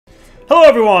Hello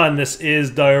everyone, this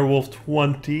is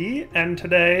Direwolf20, and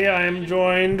today I am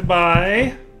joined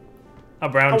by a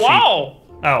brown sheep. Wow!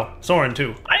 Oh, Soren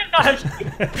too. I did not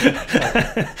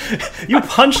have You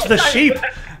punched the sheep!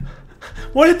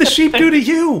 What did the sheep do to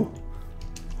you?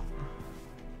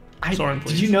 Soren,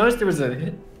 please. Did you notice there was a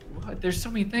hit? What? There's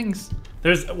so many things.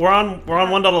 We're on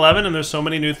 1.11 and there's so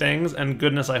many new things, and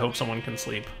goodness, I hope someone can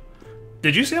sleep.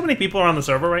 Did you see how many people are on the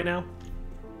server right now?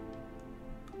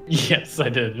 Yes, I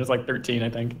did. There's like 13, I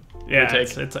think. Yeah,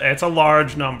 it's a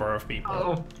large number of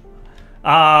people.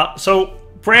 Oh. So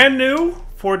brand new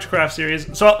Forgecraft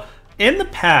series. So in the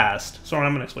past, sorry,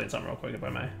 I'm gonna explain something real quick if I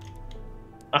may.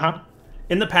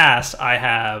 In the past, I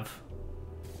have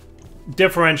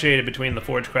differentiated between the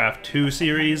Forgecraft 2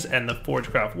 series and the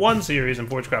Forgecraft 1 series, and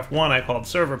Forgecraft 1 I called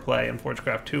Server Play, and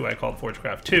Forgecraft 2 I called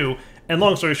Forgecraft 2, and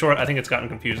long story short, I think it's gotten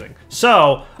confusing.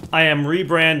 So, I am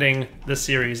rebranding this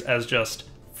series as just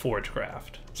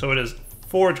Forgecraft. So it is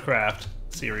Forgecraft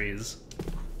series,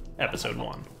 episode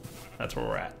 1. That's where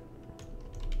we're at.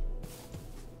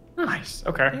 Nice.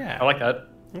 Okay. Yeah. I like that.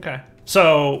 Okay.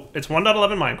 So, it's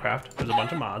 1.11 Minecraft. There's a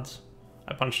bunch of mods.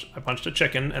 I punched a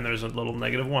chicken, and there's a little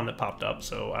 -1 that popped up,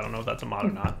 so I don't know if that's a mod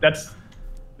or not. That's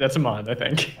a mod, I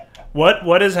think.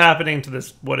 What is happening to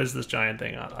this? What is this giant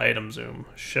thing on? Item zoom.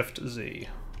 Shift Z.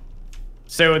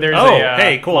 So there's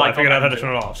hey, cool. I figured out how to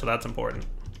turn it off, so that's important.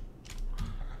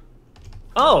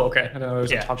 Oh, okay. I don't know.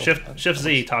 Yeah, Shift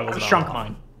Z toggles it on. Shrunk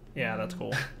mine. Yeah, that's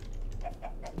cool.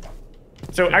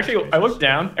 So actually, I look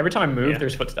down. Every time I move,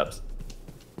 there's footsteps.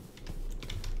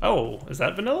 Oh, is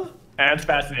that vanilla? That's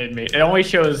fascinated me. It only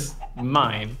shows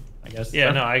mine, I guess. Yeah,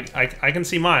 so. no, I can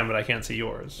see mine, but I can't see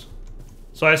yours.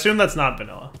 So I assume that's not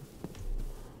vanilla.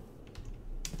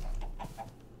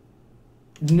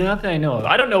 Not that I know of.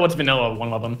 I don't know what's vanilla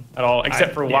one of them at all,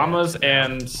 except for llamas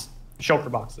and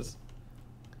shulker boxes.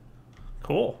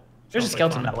 Cool. There's Sounds a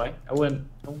skeleton like that way. I wouldn't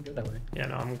go that way. Yeah,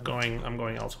 no, I'm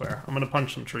going elsewhere. I'm gonna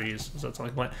punch some trees. Does that sound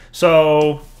like a plan?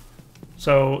 So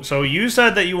you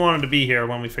said that you wanted to be here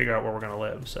when we figure out where we're gonna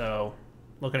live. So,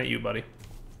 looking at you, buddy.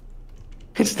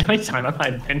 It's nighttime. I'm not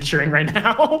adventuring right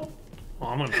now. Well,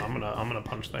 I'm gonna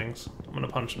punch things. I'm gonna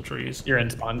punch some trees. You're in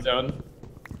spawn zone.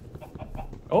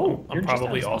 Oh, I'm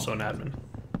probably also an admin.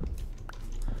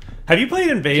 Have you played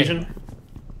Invasion?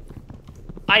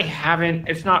 I haven't.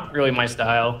 It's not really my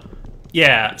style.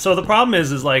 Yeah, so the problem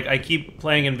is like I keep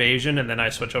playing Invasion and then I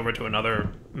switch over to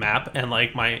another map, and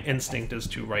like my instinct is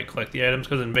to right click the items,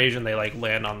 because Invasion they like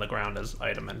land on the ground as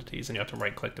item entities and you have to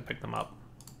right click to pick them up.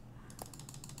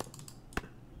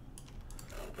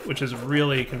 Which is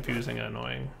really confusing and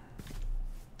annoying.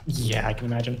 Yeah, I can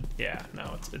imagine. Yeah,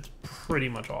 no, it's pretty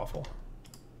much awful.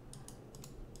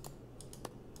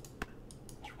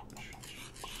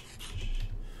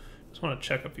 Just want to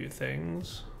check a few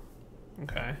things.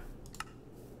 Okay.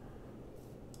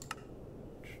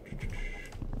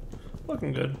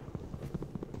 Looking good.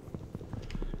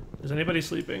 Is anybody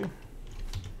sleeping?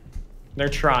 They're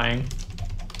trying.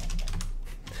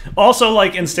 Also,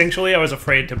 like, instinctually, I was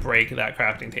afraid to break that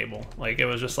crafting table. Like, it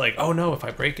was just like, oh no, if I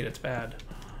break it, it's bad.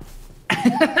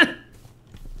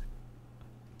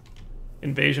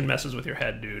 Invasion messes with your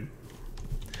head, dude.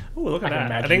 Oh, look at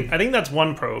that. I think that's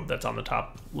one probe that's on the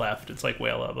top left. It's like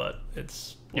Whala, but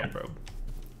it's one probe.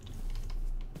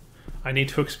 I need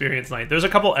to experience night. There's a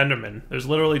couple Endermen. There's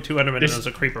literally 2 Endermen and there's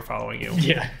a creeper following you.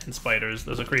 Yeah. And spiders.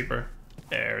 There's a creeper.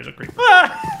 There's a creeper.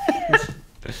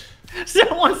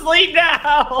 Someone sleep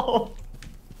now!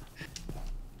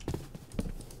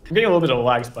 I'm getting a little bit of a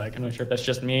lag spike. I'm not sure if that's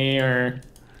just me or...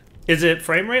 Is it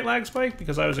frame rate lag spike?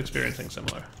 Because I was experiencing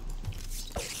similar.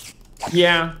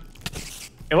 Yeah.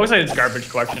 It looks like it's garbage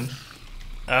collection.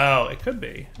 Oh, it could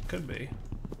be. It could be.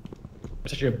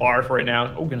 There's actually a bar for it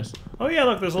now. Oh, goodness. Oh, yeah,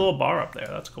 look, there's a little bar up there.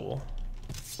 That's cool.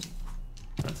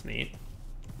 That's neat.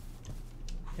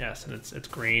 Yes, and it's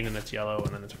green, and it's yellow,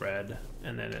 and then it's red,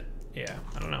 and then it... Yeah,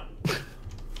 I don't know.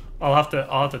 I'll have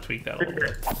to tweak that a little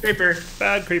bit. Creeper.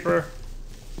 Bad creeper.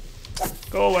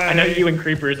 Go away. I know you and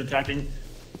creepers attacking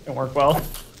don't work well.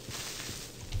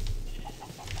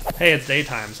 Hey, it's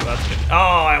daytime, so that's good. Oh,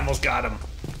 I almost got him.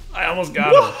 I almost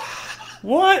got him.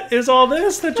 What is all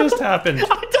this that just happened? I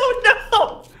don't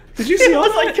know. Did you see all that?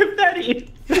 It was like confetti.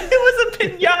 It was a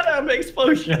pinata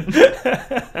explosion.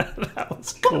 That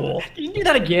was cool. Can you do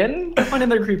that again? Go find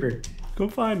another creeper. Go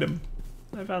find him.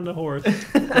 I found a horse.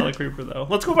 Not a creeper, though.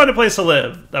 Let's go find a place to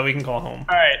live that we can call home.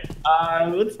 Alright,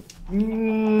 let's...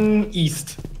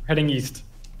 east. Heading east.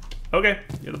 Okay,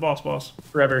 you're the boss.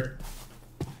 Forever.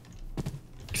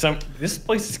 So, this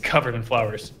place is covered in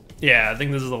flowers. Yeah, I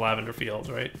think this is the lavender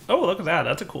fields, right? Oh, look at that.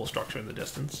 That's a cool structure in the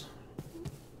distance.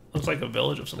 Looks like a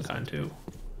village of some kind, too.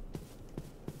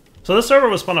 So this server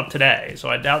was spun up today, so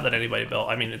I doubt that anybody built...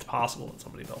 I mean, it's possible that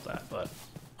somebody built that, but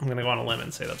I'm going to go on a limb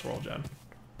and say that's World Gen.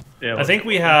 Yeah, I think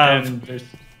we have...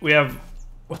 We have...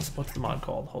 What's the mod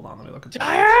called? Hold on, let me look at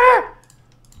Dire!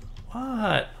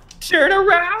 What? Turn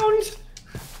around!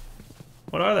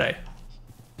 What are they?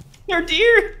 They're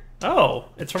deer! Oh,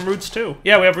 it's from Roots 2.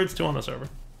 Yeah, we have Roots 2 on the server.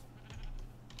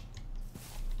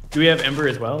 Do we have Ember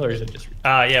as well, or is it just...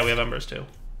 Yeah, we have Embers too.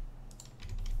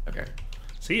 Okay.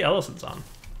 See, Ellison's on.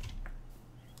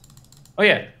 Oh,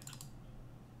 yeah.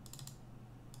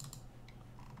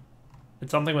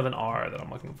 It's something with an R that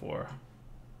I'm looking for.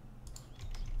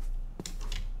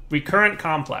 Recurrent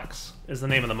Complex is the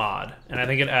name of the mod, and I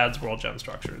think it adds World Gen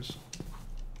structures.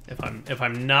 If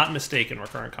I'm not mistaken,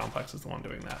 Recurrent Complex is the one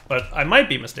doing that. But I might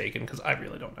be mistaken, because I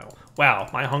really don't know. Wow,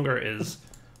 my hunger is...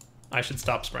 I should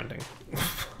stop sprinting.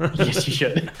 Yes, you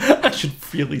should. I should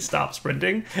really stop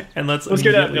sprinting, and let's go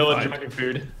to that village and make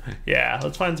food. Yeah,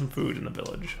 let's find some food in the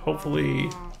village. Hopefully...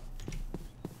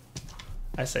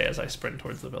 I say as I sprint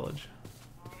towards the village.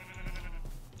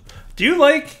 Do you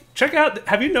like... Check out...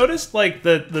 Have you noticed, like,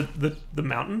 the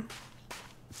mountain?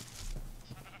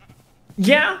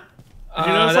 Yeah. Did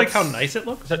you notice, like, how nice it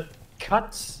looks? Is that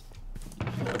Cuts?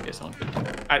 Okay, someone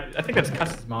could. I think that's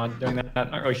Cuts' mod doing that.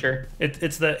 Not really sure.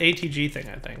 It's the ATG thing,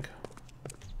 I think.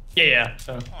 Yeah.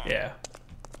 So. Yeah.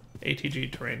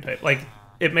 ATG terrain type. Like,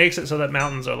 it makes it so that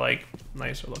mountains are, like,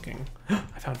 nicer looking. I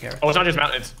found carrots. Oh, it's not just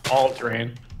mountain, it's all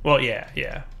terrain. Well,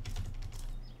 yeah.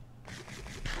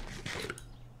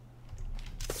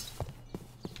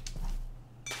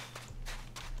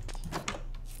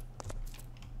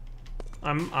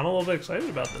 I'm a little bit excited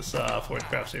about this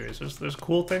Forgecraft series. There's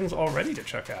cool things already to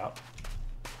check out.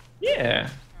 Yeah.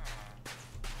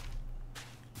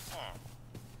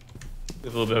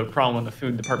 There's a little bit of a problem in the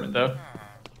food department, though.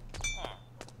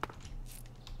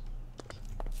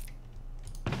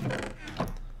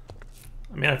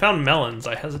 I mean, I found melons.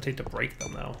 I hesitate to break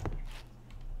them, though.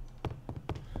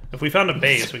 If we found a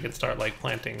base, we could start, like,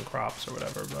 planting crops or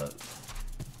whatever, but...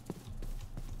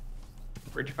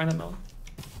 Where'd you find that melon?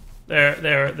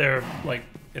 They're like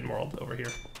in world over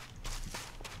here.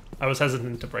 I was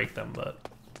hesitant to break them, but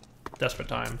desperate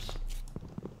times.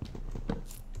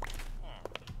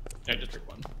 Yeah, just break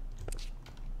one.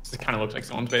 This kind of looks like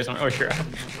someone's base on. Oh, sure.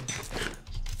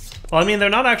 Well, I mean, they're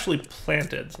not actually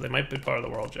planted, so they might be part of the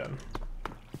World Gen.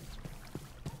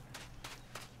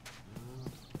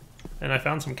 And I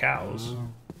found some cows.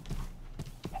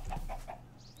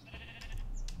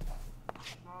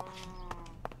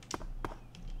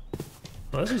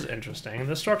 Well, this is interesting.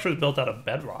 This structure is built out of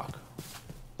bedrock.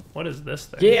 What is this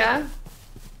thing? Yeah.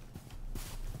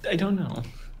 I don't know.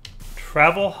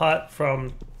 Travel hut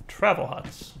from Travel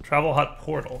Huts. Travel hut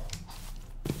portal.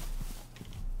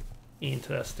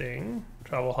 Interesting.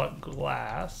 Travel hut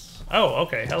glass. Oh,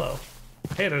 okay. Hello.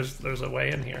 Hey, there's a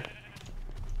way in here.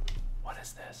 What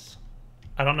is this?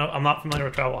 I don't know. I'm not familiar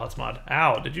with Travel Huts mod.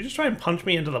 Ow! Did you just try and punch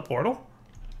me into the portal?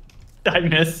 I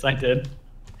missed. I did.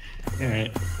 All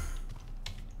right.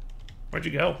 Where'd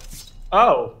you go?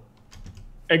 Oh.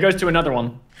 It goes to another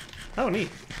one. Oh, neat.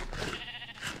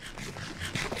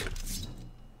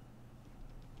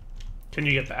 Can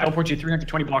you get back? Teleport you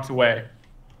 320 blocks away.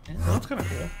 Oh, that's kind of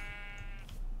cool.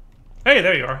 Hey,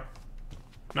 there you are.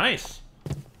 Nice.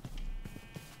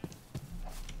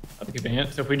 That'd be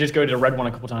convenient. So if we just go to the red one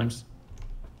a couple times.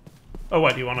 Oh,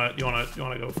 what? You wanna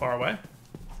go far away?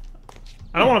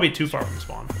 I don't want to be too far from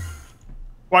spawn.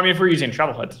 Well, I mean, if we're using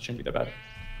travel huts, it shouldn't be that bad.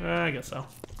 I guess so. So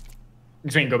we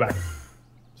can go back.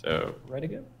 So, right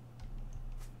again?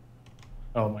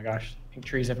 Oh my gosh. Pink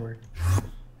trees everywhere.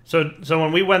 So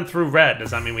when we went through red, does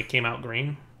that mean we came out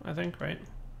green? I think, right?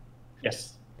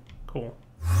 Yes. Cool.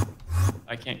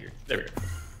 I can't hear. There we go.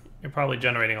 You're probably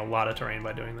generating a lot of terrain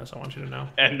by doing this, I want you to know.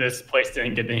 And this place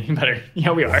didn't get any better.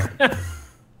 Yeah, we are.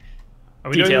 Are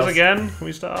we doing this again? Can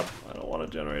we stop? I don't want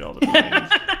to generate all the terrain.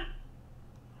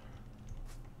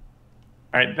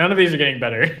 Alright, none of these are getting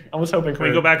better. I was hoping Can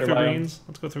we go back through greens?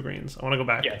 Let's go through greens. I want to go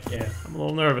back. Yeah. I'm a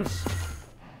little nervous.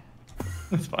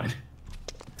 That's fine.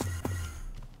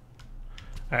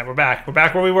 Alright, we're back. We're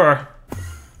back where we were.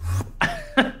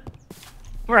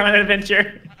 We're on an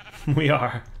adventure. We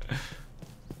are.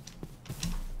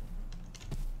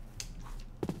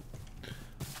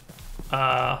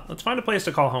 Let's find a place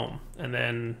to call home, and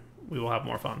then we will have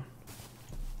more fun.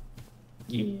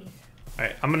 Yeah.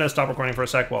 Alright, I'm gonna stop recording for a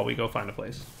sec while we go find a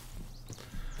place.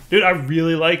 Dude, I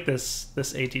really like this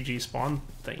ATG spawn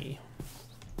thingy.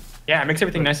 Yeah, it makes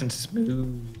everything nice and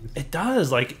smooth. It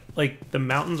does. Like the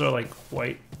mountains are like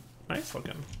quite nice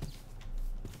looking.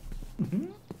 Mm-hmm.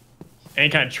 Any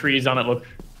kind of trees on it look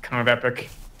kind of epic.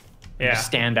 Yeah. Just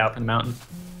stand out from the mountain.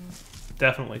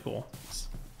 Definitely cool.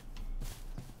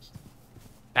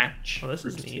 Batch. Oh, this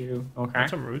is neat. Okay. That's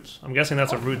some roots. I'm guessing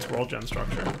that's a roots world gen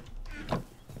structure.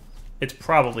 It's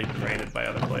probably been raided by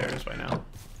other players by now.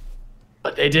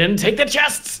 But they didn't take the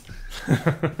chests!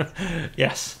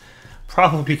 Yes.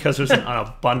 Probably because there's an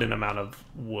abundant amount of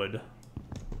wood.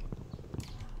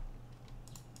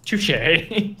 Touche.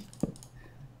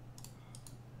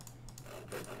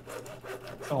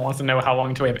 Someone wants to know how long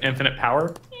until we have infinite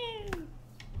power?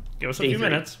 Give us a few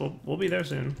minutes. We'll be there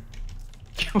soon.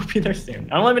 We'll be there soon.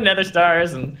 Unlimited nether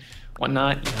stars and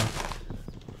whatnot, you know.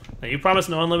 Now, you promised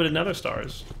no unlimited nether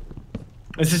stars.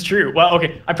 This is true. Well,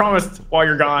 okay, I promised while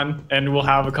you're gone, and we'll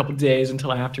have a couple days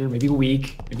until after, maybe a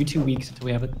week, maybe 2 weeks until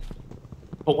we have it.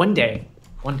 But one day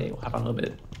we'll have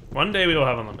unlimited. One day we will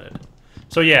have unlimited.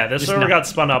 So yeah, this server got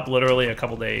spun up literally a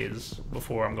couple days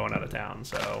before I'm going out of town,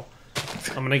 so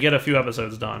I'm gonna get a few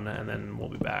episodes done, and then we'll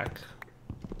be back.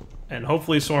 And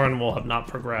hopefully Soren will have not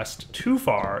progressed too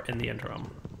far in the interim.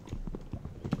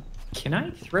 Can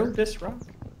I throw this rock?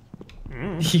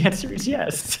 The answer is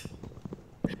yes.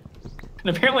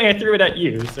 And apparently I threw it at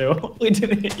you, so hopefully it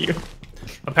didn't hit you.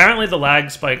 Apparently the lag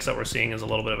spikes that we're seeing is a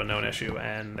little bit of a known issue,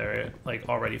 and they're like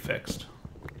already fixed.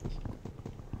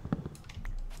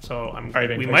 So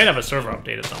we might have a server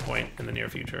update at some point in the near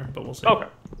future, but we'll see. Okay.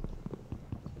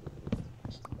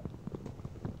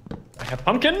 I have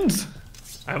pumpkins.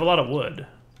 I have a lot of wood,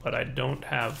 but I don't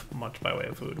have much by way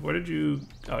of food. Where did you...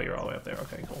 Oh, you're all the way up there.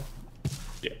 Okay, cool.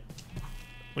 Yeah.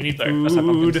 We need food. I'm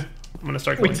going to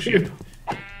start killing sheep.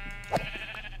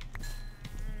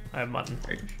 I have mutton.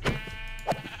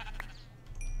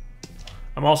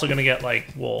 I'm also going to get,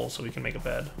 like, wool so we can make a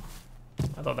bed.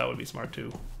 I thought that would be smart,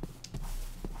 too.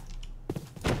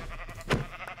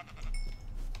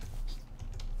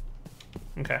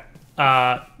 Okay.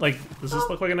 Like, does this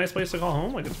look like a nice place to call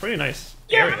home? Like, it's pretty nice.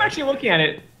 Yeah, area. I'm actually looking at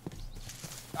it.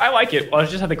 I like it. Well, I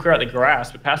just have to clear out the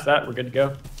grass, but past that, we're good to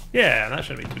go. Yeah, that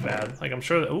shouldn't be too bad. Like, I'm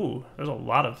sure that... Ooh, there's a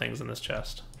lot of things in this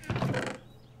chest.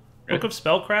 Book of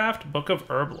Spellcraft, Book of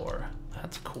Herblore.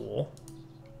 That's cool.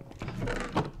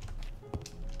 I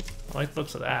like the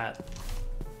looks of that. Do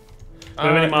we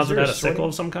have any mods that had a sickle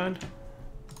of some kind?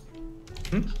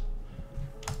 Hmm?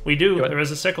 We do. There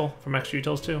is a sickle from Extra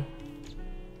Utils 2.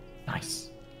 Nice.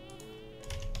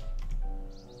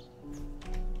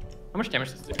 How much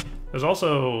damage does it do? There's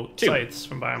also sights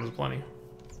from Biomes of Plenty.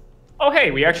 Oh,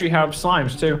 hey, we actually have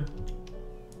slimes, too.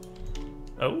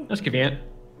 Oh? That's convenient.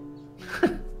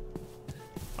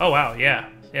 Oh, wow, yeah.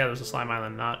 Yeah, there's a slime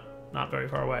island not very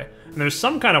far away. And there's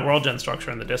some kind of world gen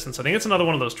structure in the distance. I think it's another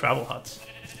one of those travel huts.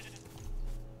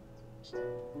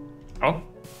 Oh?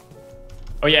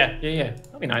 Oh, yeah.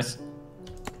 That'd be nice.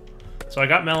 So I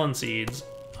got melon seeds.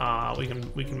 We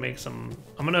can make some...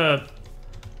 I'm gonna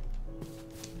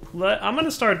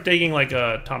start digging like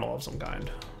a tunnel of some kind.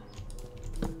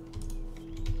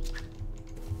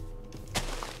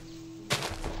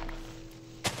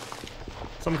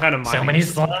 Some kind of mining. So many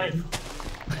slime.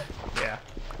 Yeah.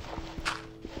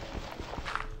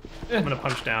 I'm gonna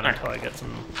punch down until I get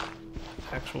some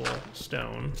actual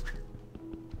stone.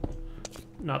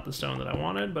 Not the stone that I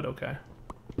wanted, but okay.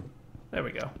 There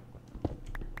we go.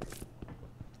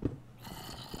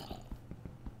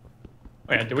 Oh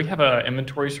yeah, do we have an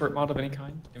inventory sort mod of any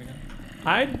kind? Do we know?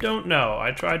 I don't know.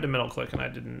 I tried to middle click and I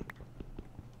didn't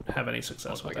have any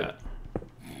success with that.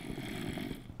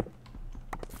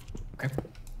 Okay.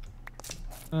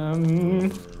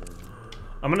 I'm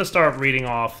gonna start reading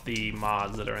off the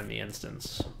mods that are in the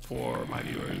instance for my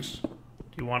viewers. Do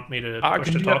you want me to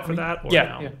push to talk for that? Or yeah,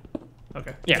 no? yeah.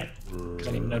 Okay. Yeah, because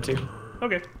I need to know too.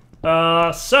 Okay.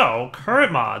 So,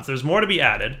 current mods. There's more to be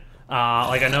added.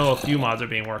 Like, I know a few mods are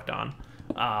being worked on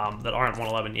that aren't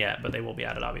 1.11 yet, but they will be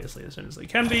added, obviously, as soon as they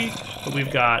can be. But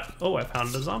we've got... Oh, I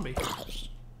found a zombie.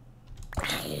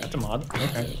 That's a mod.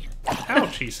 Okay.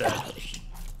 Ouch, he said.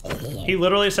 He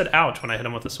literally said ouch when I hit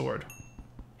him with a sword.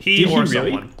 He or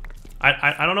someone.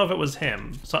 I don't know if it was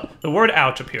him. So, the word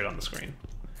ouch appeared on the screen.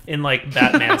 In, like,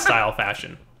 Batman-style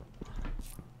fashion.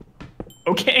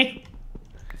 Okay.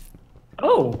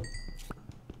 Oh.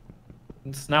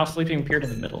 It's now sleeping appeared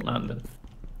in the middle, not in the...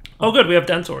 Oh, good. We have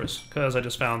dense ores, because I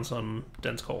just found some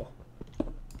dense coal.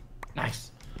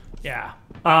 Nice. Yeah.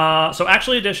 So,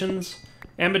 actually additions.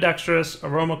 Ambidextrous,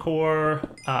 Aroma Core,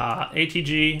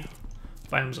 ATG,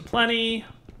 Biomes of Plenty,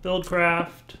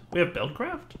 Buildcraft. We have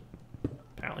Buildcraft?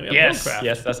 Apparently we have Buildcraft.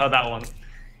 Yes, that's how that one.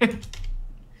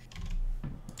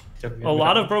 A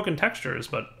lot of broken textures,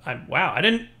 but wow, I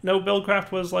didn't know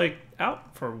Buildcraft was like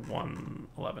out for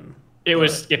 1.11. It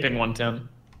was skipping 1.10.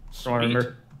 Don't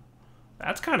remember.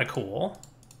 That's kind of cool.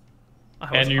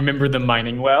 And you remember the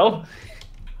mining well?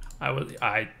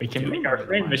 We can make our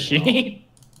friend machine.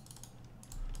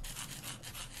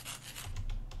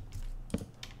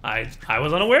 I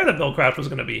was unaware that Buildcraft was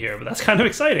going to be here, but that's kind of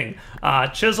exciting.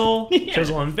 Chisel,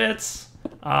 Chisel and Bits,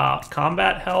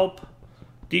 Combat Help,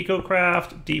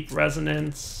 Decocraft, Deep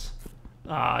Resonance,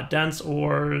 Dense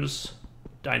Ores,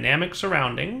 Dynamic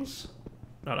Surroundings.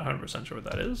 Not 100% sure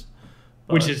what that is.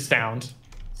 Which is sound.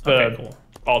 Okay, cool.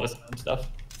 All the sound stuff.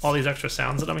 All these extra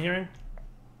sounds that I'm hearing?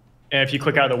 And if you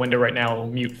click out the window right now, it'll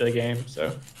mute the game,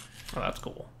 so. Oh, that's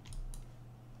cool.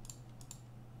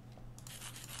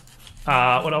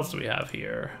 What else do we have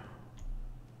here?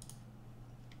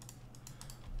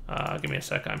 Give me a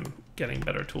sec. I'm getting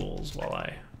better tools while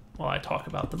I talk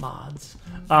about the mods.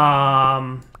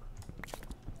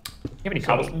 You have any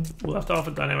cobblestone? We left off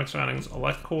with dynamic surroundings,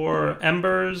 elect core,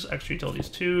 embers, extra utilities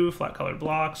 2, flat colored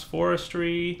blocks,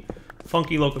 forestry,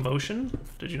 funky locomotion.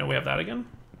 Did you know we have that again?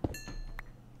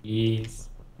 Yes.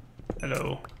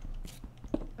 Hello.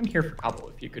 I'm here for cobble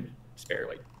if you could spare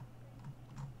like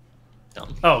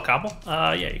some. Oh, cobble?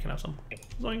 Yeah, you can have some.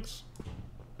 Zoinks.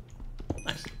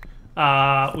 Nice.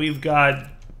 We've got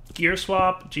gear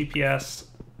swap, GPS,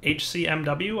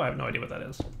 HCMW. I have no idea what that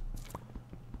is.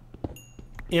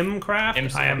 Imcraft,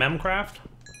 IMMcraft.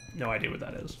 No idea what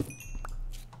that is.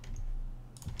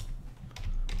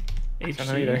 I don't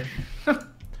know either.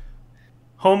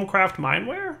 Homecraft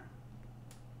Mindware?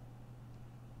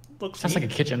 Sounds like a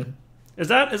kitchen. Is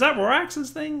that Rorax's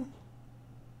thing?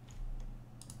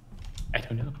 I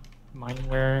don't know.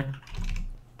 Mindware.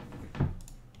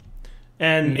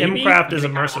 And Maybe? Imcraft is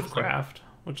Immersive Craft,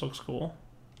 which looks cool.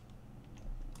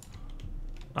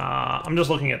 I'm just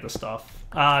looking at the stuff.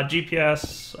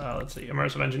 GPS, let's see,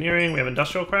 Immersive Engineering, we have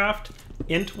Industrial Craft,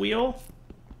 Int Wheel,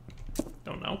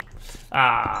 don't know.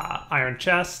 Iron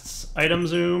Chests, Item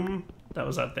Zoom, that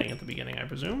was that thing at the beginning, I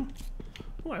presume.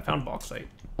 Oh, I found bauxite.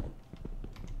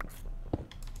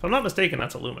 If I'm not mistaken,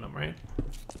 that's aluminum, right?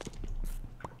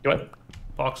 What?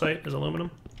 Bauxite is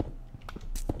aluminum?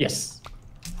 Yes.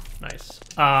 Nice.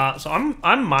 So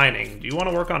I'm mining. Do you want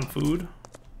to work on food?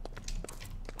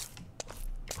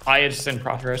 It's in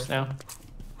progress now.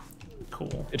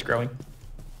 Cool. It's growing.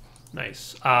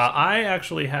 Nice. I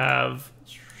actually have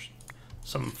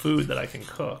some food that I can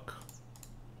cook.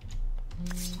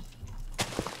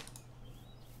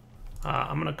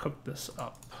 I'm gonna cook this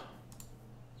up.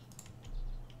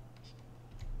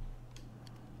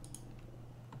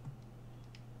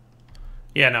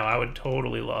 Yeah, no, I would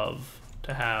totally love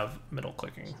to have middle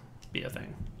clicking be a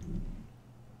thing.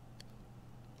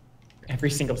 Every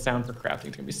single sound for crafting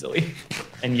is gonna be silly.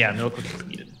 And yeah, middle clicking is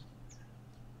needed.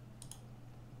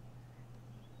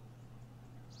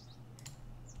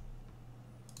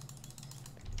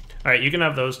 All right, you can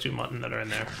have those 2 mutton that are in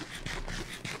there.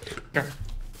 Sure.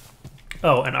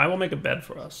 Oh, and I will make a bed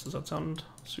for us. Does that sound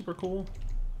super cool?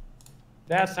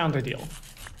 That sounds ideal.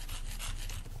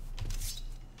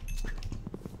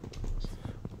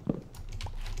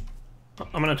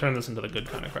 I'm gonna turn this into the good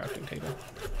kind of crafting table.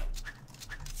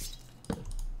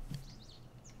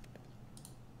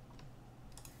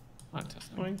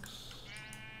 Thanks.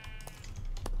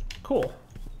 Cool.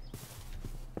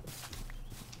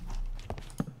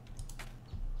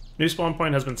 New spawn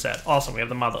point has been set. Awesome, we have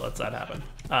the mod that lets that happen.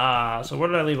 So where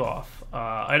did I leave off?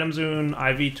 Item Zone,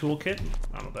 IV Toolkit.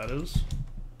 I don't know what that is.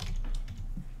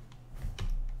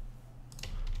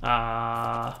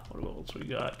 What else we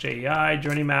got? JEI,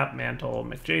 Journey Map, Mantle,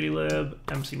 McJDLib,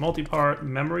 MC Multipart,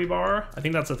 Memory Bar. I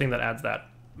think that's the thing that adds that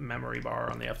memory bar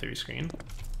on the F3 screen.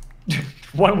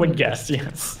 One would guess,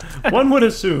 yes. One would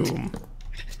assume.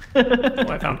 Oh,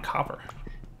 I found copper.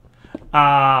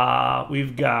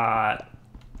 We've got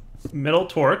Middle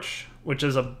Torch, which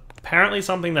is apparently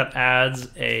something that adds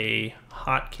a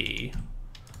hotkey.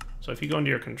 So if you go into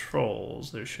your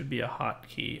controls, there should be a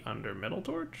hotkey under Middle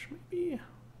Torch, maybe?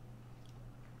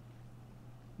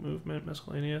 Movement,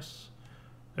 miscellaneous.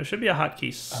 There should be a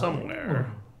hotkey somewhere.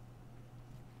 Oh.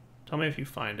 Tell me if you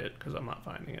find it, because I'm not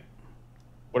finding it.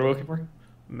 What are we looking for?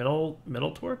 Middle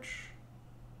Torch?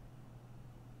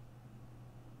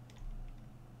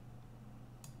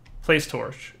 Place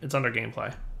torch. It's under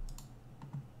gameplay.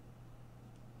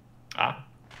 Ah.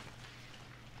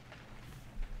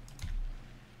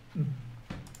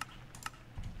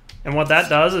 And what that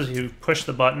does is you push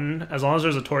the button, as long as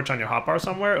there's a torch on your hotbar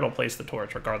somewhere, it'll place the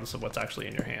torch regardless of what's actually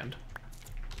in your hand.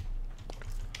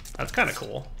 That's kind of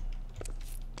cool.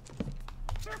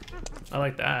 I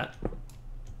like that.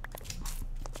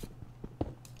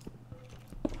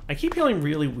 I keep hearing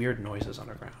really weird noises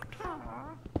underground.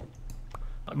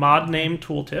 Mod name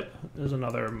tooltip is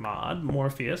another mod.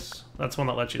 Morpheus. That's one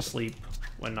that lets you sleep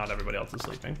when not everybody else is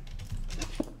sleeping.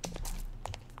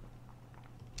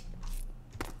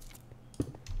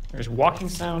 There's walking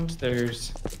sound.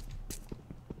 There's.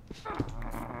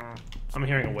 I'm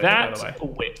hearing a witch, by the way. That's a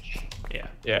witch. Yeah.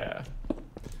 Yeah.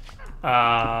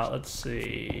 Let's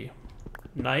see.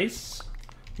 Nice.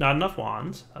 Not enough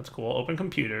wands. That's cool. Open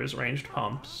computers. Ranged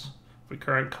pumps.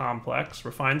 Recurrent complex.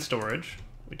 Refined storage.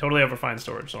 We totally have refined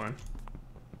storage, Soren.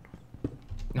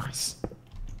 Nice.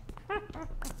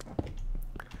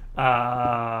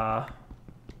 RF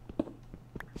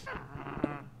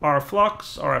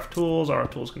flux, RF tools,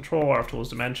 RF tools control, RF tools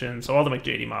dimension. So all the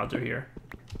McJady mods are here.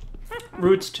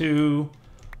 Roots 2,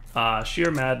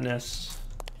 sheer madness,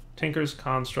 Tinker's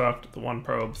construct, the one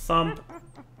probe, thump,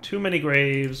 too many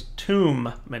graves,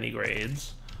 tomb many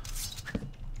grades.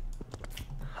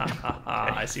 Ha ha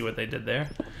ha! I see what they did there.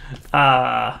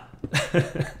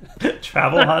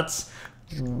 Travel huts,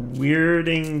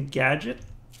 weirding gadget,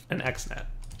 and XNet.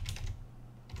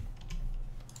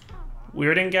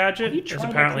 Weirding gadget is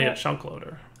apparently a chunk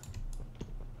loader.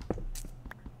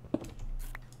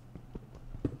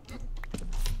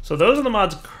 So those are the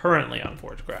mods currently on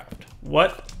Forgecraft.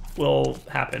 What will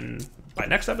happen by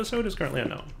next episode is currently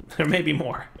unknown. There may be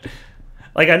more.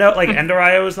 Like I know, like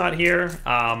Ender.io is not here,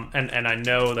 and I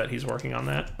know that he's working on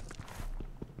that.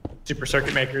 Super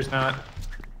Circuit Maker's not.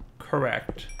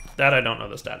 Correct. That I don't know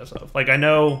the status of. Like I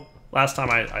know last time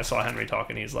I saw Henry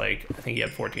talking, he's like, I think he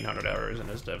had 1,400 hours in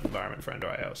his dev environment for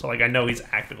Ender.io. So like I know he's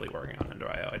actively working on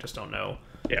Ender.io. I just don't know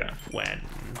when.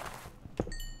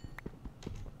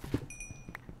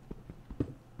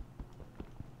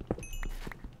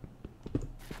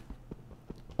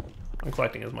 I'm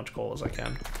collecting as much coal as I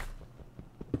can.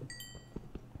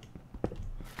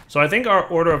 So I think our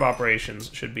order of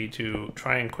operations should be to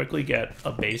try and quickly get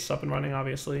a base up and running,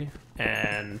 obviously,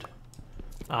 and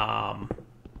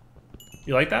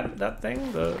you like that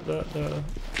thing, the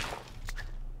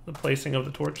placing of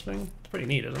the torch thing? It's pretty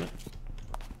neat, isn't it?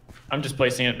 I'm just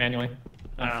placing it manually.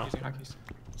 Oh. Using hotkeys.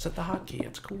 Set the hotkey.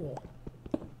 It's cool.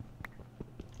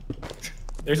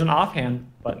 There's an offhand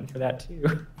button for that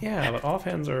too. Yeah, but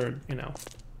offhands are, you know,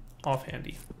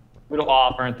 offhandy. Little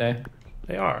off, aren't they?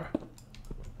 They are.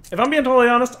 If I'm being totally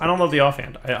honest, I don't love the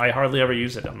offhand. I hardly ever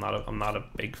use it. I'm not a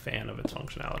big fan of its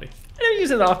functionality. I don't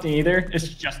use it often either. It's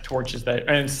just torches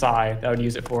and Psi that I would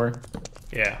use it for.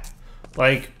 Yeah,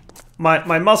 like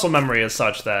my muscle memory is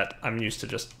such that I'm used to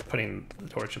just putting the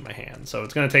torch in my hand, so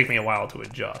it's going to take me a while to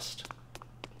adjust.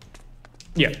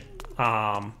 Yeah.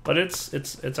 But it's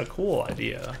a cool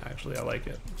idea. Actually, I like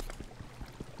it.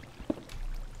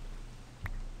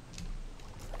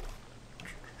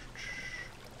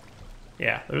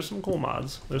 Yeah, there's some cool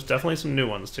mods. There's definitely some new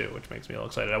ones too, which makes me a little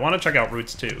excited. I want to check out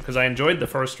Roots too, because I enjoyed the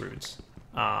first Roots.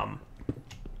 And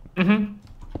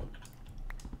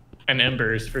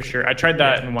Embers, for sure. I tried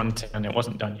that in 1.10. It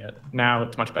wasn't done yet. Now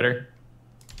it's much better.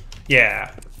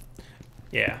 Yeah.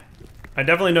 Yeah. I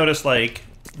definitely noticed, like,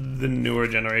 the newer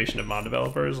generation of mod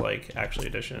developers, like Actually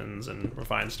Editions and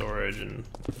Refined Storage and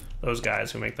those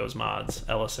guys who make those mods,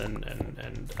 Ellison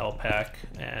and LPAC,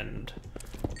 and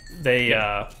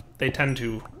they tend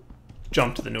to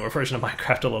jump to the newer version of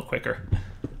Minecraft a little quicker,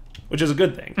 which is a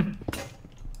good thing.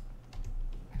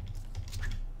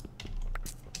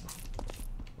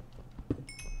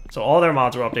 So all their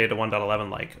mods were updated to 1.11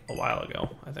 like a while ago,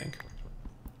 I think.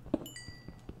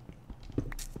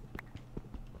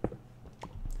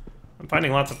 I'm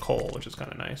finding lots of coal, which is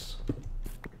kind of nice.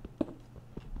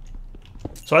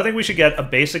 So I think we should get a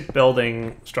basic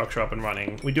building structure up and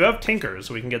running. We do have tinkers,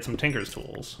 so we can get some tinkers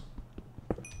tools.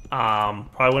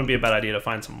 Probably wouldn't be a bad idea to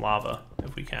find some lava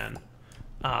if we can,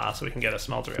 so we can get a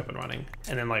smeltery up and running,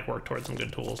 and then like work towards some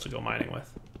good tools to go mining with.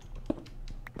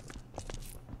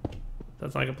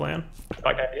 That's like a plan.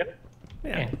 Like idea.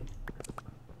 Yeah.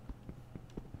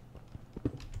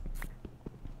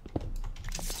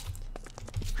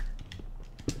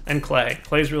 And clay.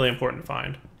 Clay's really important to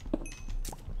find.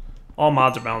 All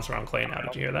mods are balanced around clay now.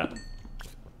 Did you hear that?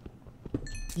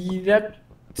 Yeah, that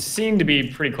seemed to be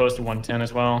pretty close to 110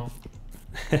 as well.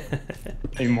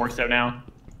 Maybe more so now.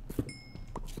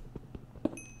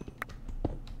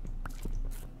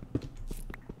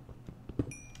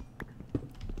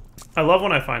 I love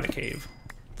when I find a cave.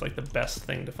 It's like the best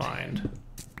thing to find.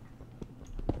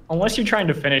 Unless you're trying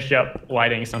to finish up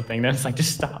lighting something, then it's like,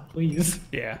 just stop, please.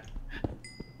 Yeah.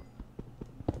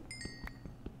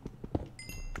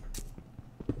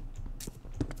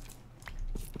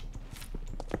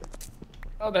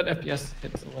 Oh, that FPS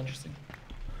hit's a little interesting.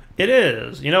 It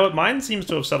is. You know what? Mine seems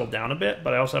to have settled down a bit,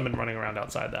 but I also haven't been running around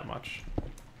outside that much.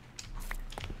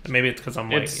 Maybe it's because I'm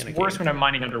like It's in a worse cave. when I'm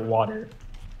mining underwater.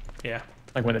 Yeah,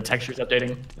 Like when the texture's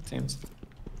updating, it seems.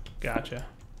 gotcha.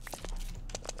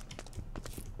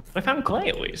 I found clay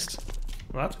at least.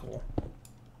 Well, that's cool.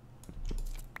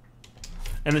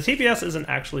 And the TPS isn't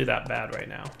actually that bad right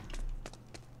now.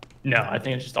 No, I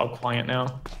think it's just all client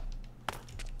now.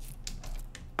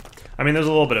 I mean, there's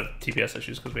a little bit of TPS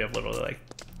issues because we have literally like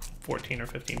 14 or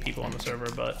 15 people on the server,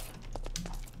 but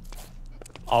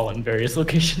All in various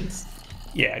locations.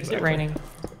 yeah, Is exactly. it raining?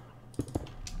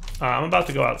 I'm about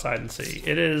to go outside and see.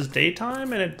 It is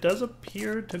daytime, and it does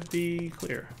appear to be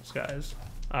clear skies.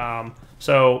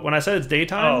 So when I said it's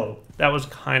daytime, that was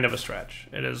kind of a stretch.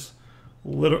 It is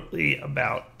literally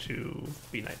about to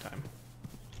be nighttime.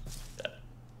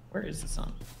 Where is the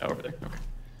sun? Oh, over there. Okay.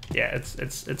 Yeah,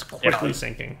 it's quickly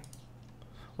sinking.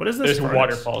 What is this There's furnace?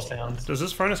 waterfall sounds. Does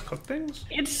this furnace cook things?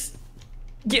 It's,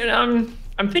 you know,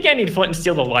 I'm thinking I need flint and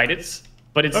steel to light it,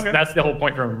 but it's Okay. that's the whole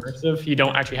point for immersive. You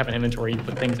don't actually have an inventory. You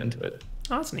put things into it.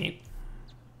 Oh, that's neat.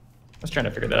 I was trying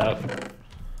to figure that out.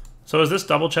 So is this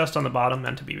double chest on the bottom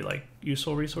meant to be like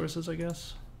useful resources, I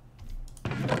guess?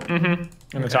 Mm-hmm.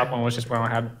 And the top one was just where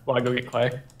I go get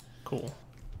clay. Cool.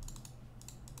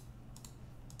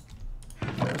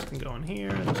 This can go in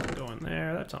here, this can go in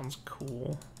there. That sounds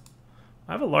cool.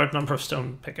 I have a large number of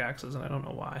stone pickaxes, and I don't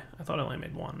know why. I thought I only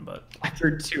made one, but I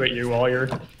threw 2 at you while you're.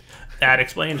 that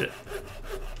explains it.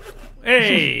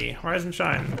 Hey, rise and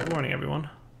shine. Good morning, everyone.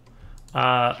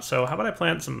 So how about I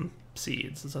plant some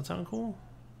seeds? Does that sound cool?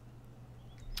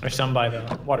 There's some by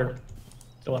the water.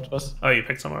 The left of us. Oh, you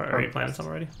picked some already? Or you planted some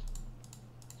already?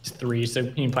 Just 3, so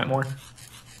you can plant more.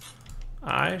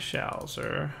 I shall,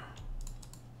 sir.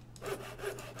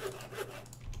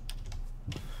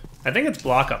 I think it's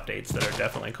block updates that are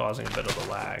definitely causing a bit of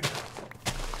a lag.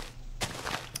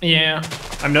 Yeah.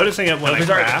 I'm noticing it when I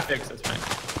craft. Fix, that's fine.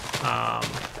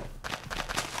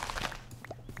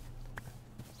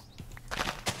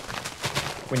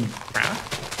 When you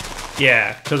craft?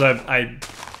 Yeah, because I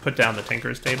put down the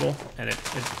Tinker's table, and it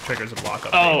triggers a block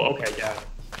update. Oh, okay, yeah.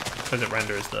 Because it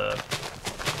renders the...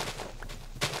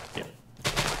 Yeah.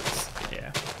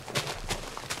 Yeah.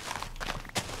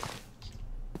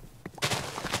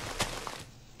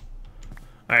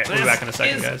 Alright, we'll be back in a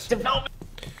second, guys.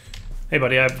 Hey,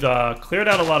 buddy, I've cleared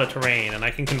out a lot of terrain, and I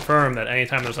can confirm that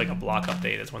anytime there's like a block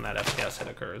update is when that FPS hit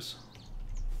occurs.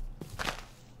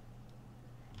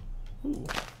 Ooh.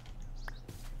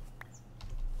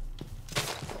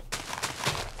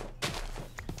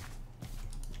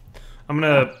 I'm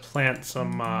gonna plant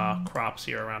some crops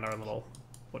here around our little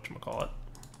whatchamacallit.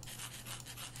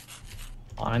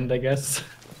 Pond, I guess.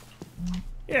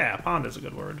 Yeah, pond is a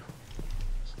good word.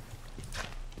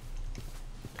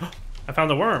 I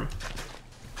found a worm.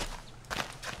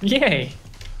 Yay.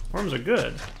 Worms are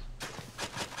good.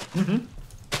 Mm-hmm.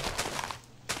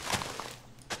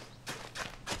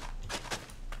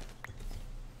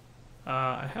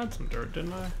 I had some dirt,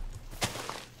 didn't I?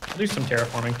 I'll do some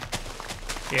terraforming.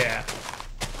 Yeah.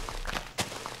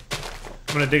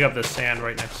 I'm gonna dig up this sand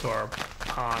right next to our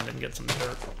pond and get some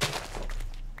dirt.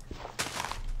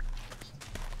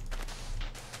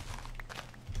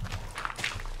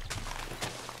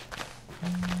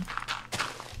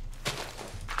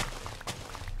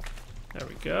 There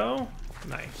we go.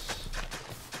 Nice.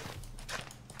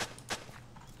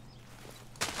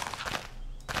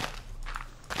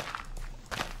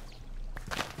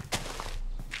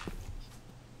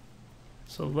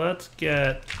 So let's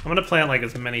get... I'm gonna plant like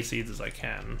as many seeds as I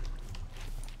can.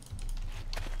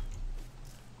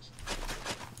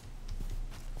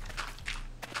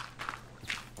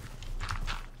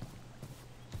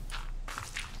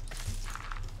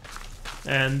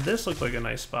 And this looks like a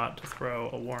nice spot to throw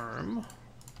a worm.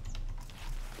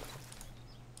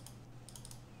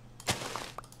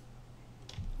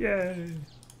 Yay!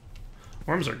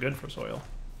 Worms are good for soil.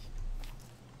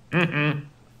 Mm-hmm.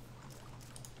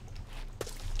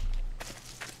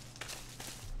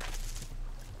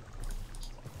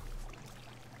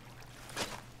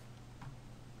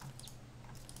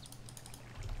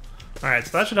 Alright,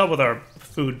 so that should help with our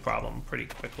food problem pretty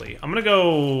quickly. I'm gonna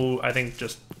go, I think,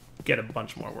 just get a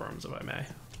bunch more worms, if I may.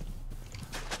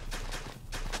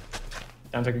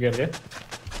 Sounds like a good idea.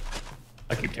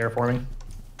 I keep terraforming.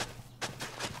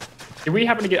 Did we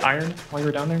happen to get iron while you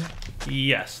were down there?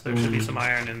 Yes, there should be some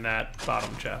iron in that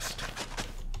bottom chest.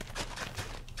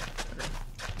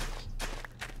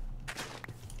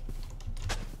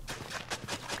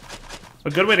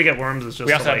 A good way to get worms is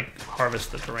just to, like,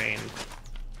 harvest the terrain.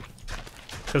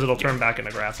 Because it'll turn back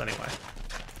into grass anyway.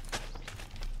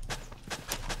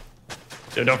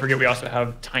 So don't forget we also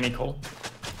have tiny coal.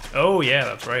 Oh, yeah,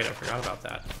 that's right. I forgot about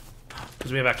that.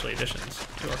 Because we have actually additions.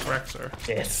 You are correct, sir.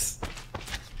 Yes.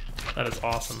 That is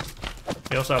awesome.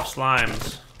 We also have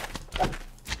slimes.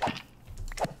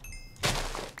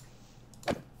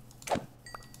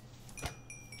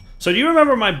 So do you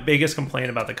remember my biggest complaint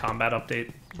about the combat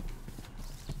update?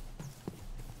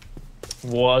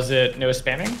 Was it no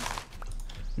spamming?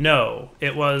 No,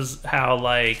 it was how,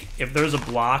 like, if there's a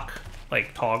block,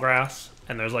 like tall grass,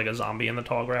 and there's like a zombie in the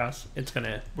tall grass, it's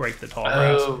gonna break the tall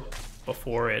grass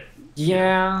before it.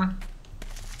 Yeah.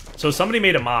 So somebody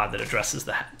made a mod that addresses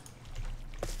that.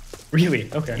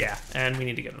 Really? Okay. Yeah, and we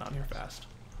need to get it on here fast.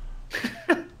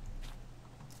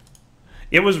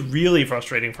 It was really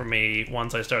frustrating for me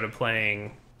once I started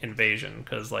playing Invasion,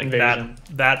 because like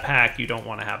that pack, you don't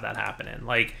want to have that happen in.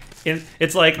 Like,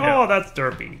 it's like, oh, that's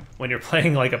derpy when you're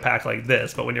playing like a pack like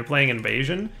this, but when you're playing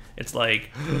Invasion, it's like,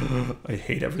 I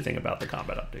hate everything about the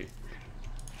combat update.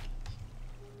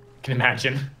 Can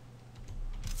imagine.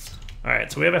 All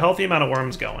right, so we have a healthy amount of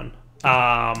worms going.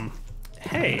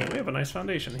 Hey, we have a nice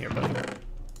foundation here, buddy.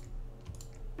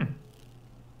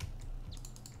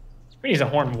 We need a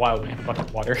horn while we have a bunch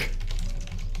of water.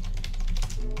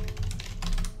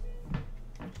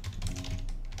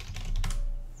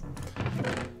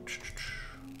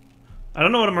 I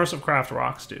don't know what immersive craft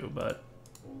rocks do, but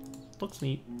looks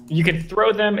neat. You can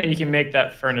throw them, and you can make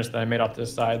that furnace that I made off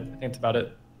this side. I think that's about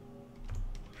it.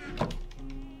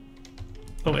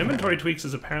 Oh, inventory tweaks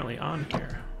is apparently on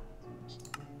here.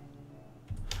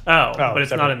 Oh, but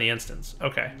it's not in the instance.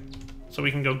 Okay. So we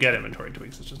can go get inventory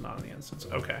tweaks, it's just not in the instance.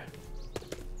 Okay.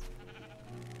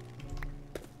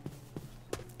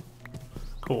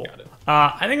 Cool.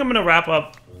 I think I'm going to wrap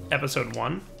up episode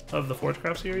 1 of the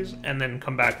Forgecraft series, and then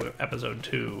come back with episode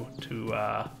 2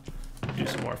 to do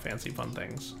some more fancy fun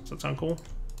things. Does that sound cool?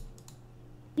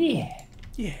 Yeah.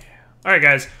 Yeah. All right,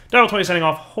 guys. Devil20 signing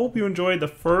off. Hope you enjoyed the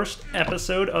first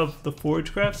episode of the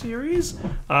Forgecraft series.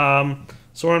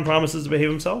 Soren promises to behave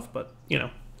himself, but you know,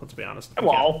 let's be honest.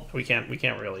 We can't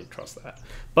really trust that.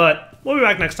 But we'll be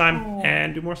back next time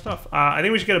and do more stuff. I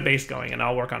think we should get a base going, and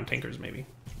I'll work on Tinkers maybe.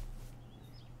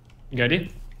 You got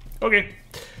it? Okay.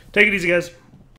 Take it easy, guys.